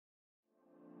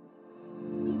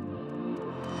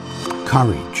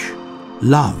courage,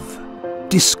 love,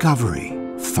 discovery,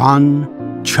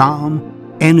 fun,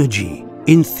 charm, energy,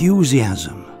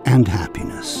 enthusiasm, and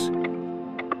happiness.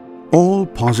 All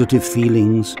positive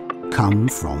feelings come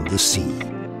from the sea.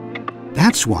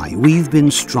 That's why we've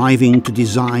been striving to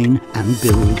design and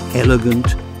build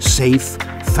elegant, safe,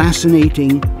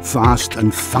 fascinating, fast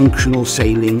and functional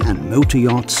sailing and motor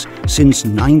yachts since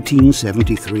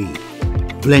 1973,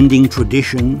 blending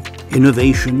tradition,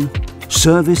 innovation,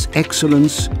 service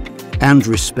excellence, and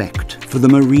respect for the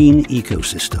marine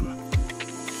ecosystem.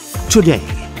 Today,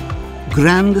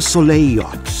 Grand Soleil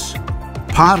yachts,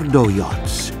 Pardo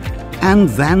Yachts, and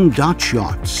Van Dutch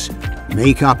yachts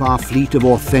make up our fleet of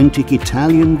authentic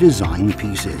Italian design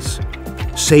pieces.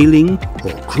 Sailing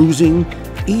or cruising,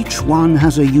 each one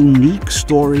has a unique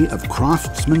story of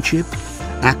craftsmanship,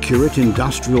 accurate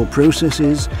industrial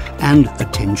processes, and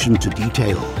attention to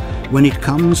detail when it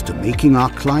comes to making our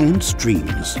clients'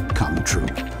 dreams come true.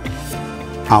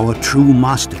 Our true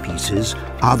masterpieces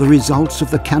are the results of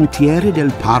the Cantiere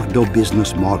del Pardo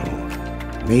business model,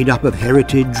 made up of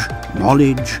heritage,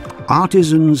 knowledge,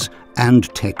 artisans,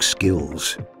 and tech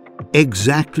skills.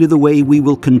 Exactly the way we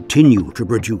will continue to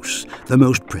produce the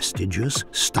most prestigious,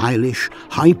 stylish,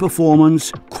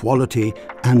 high-performance, quality,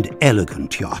 and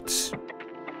elegant yachts.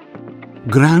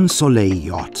 Grand Soleil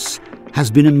Yachts has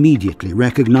been immediately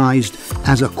recognized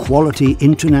as a quality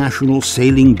international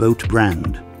sailing boat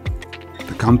brand.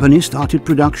 The company started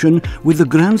production with the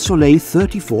Grand Soleil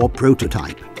 34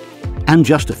 prototype, and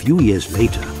just a few years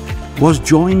later was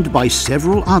joined by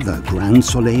several other Grand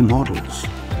Soleil models.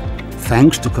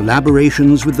 Thanks to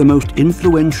collaborations with the most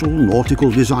influential nautical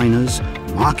designers,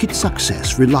 market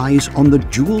success relies on the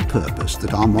dual purpose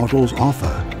that our models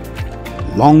offer.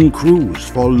 Long cruise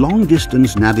for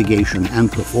long-distance navigation and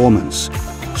performance,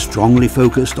 strongly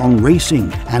focused on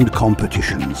racing and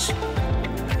competitions.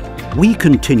 We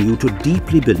continue to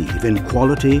deeply believe in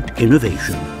quality,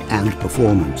 innovation, and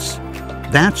performance.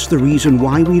 That's the reason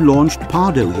why we launched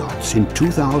Pardo Yachts in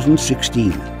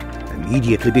 2016,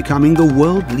 immediately becoming the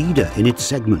world leader in its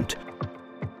segment.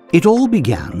 It all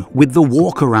began with the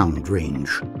walk-around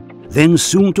range, then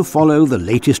soon to follow the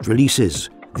latest releases,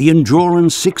 the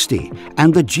Endurance 60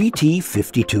 and the GT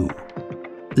 52.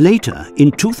 Later,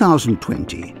 in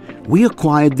 2020, we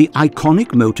acquired the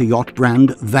iconic motor yacht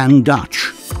brand Van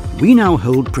Dutch. We now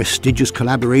hold prestigious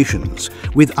collaborations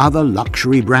with other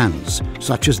luxury brands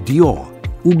such as Dior,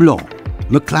 Hublot,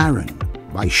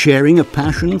 McLaren, by sharing a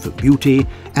passion for beauty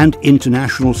and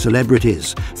international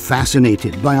celebrities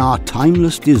fascinated by our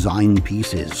timeless design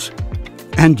pieces.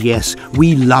 And yes,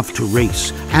 we love to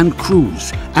race and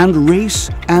cruise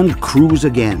and cruise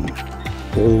again,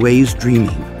 always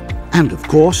dreaming. And of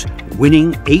course,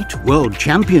 winning 8 world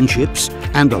championships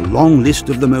and a long list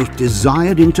of the most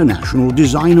desired international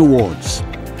design awards.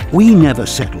 We never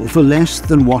settle for less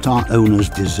than what our owners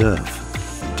deserve.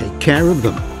 We take care of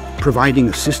them, providing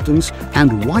assistance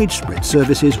and widespread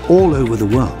services all over the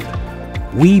world.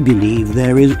 We believe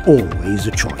there is always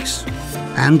a choice,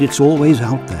 and it's always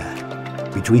out there,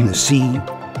 between the sea,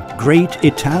 great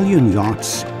Italian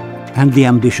yachts, and the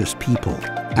ambitious people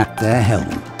at their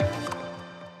helm.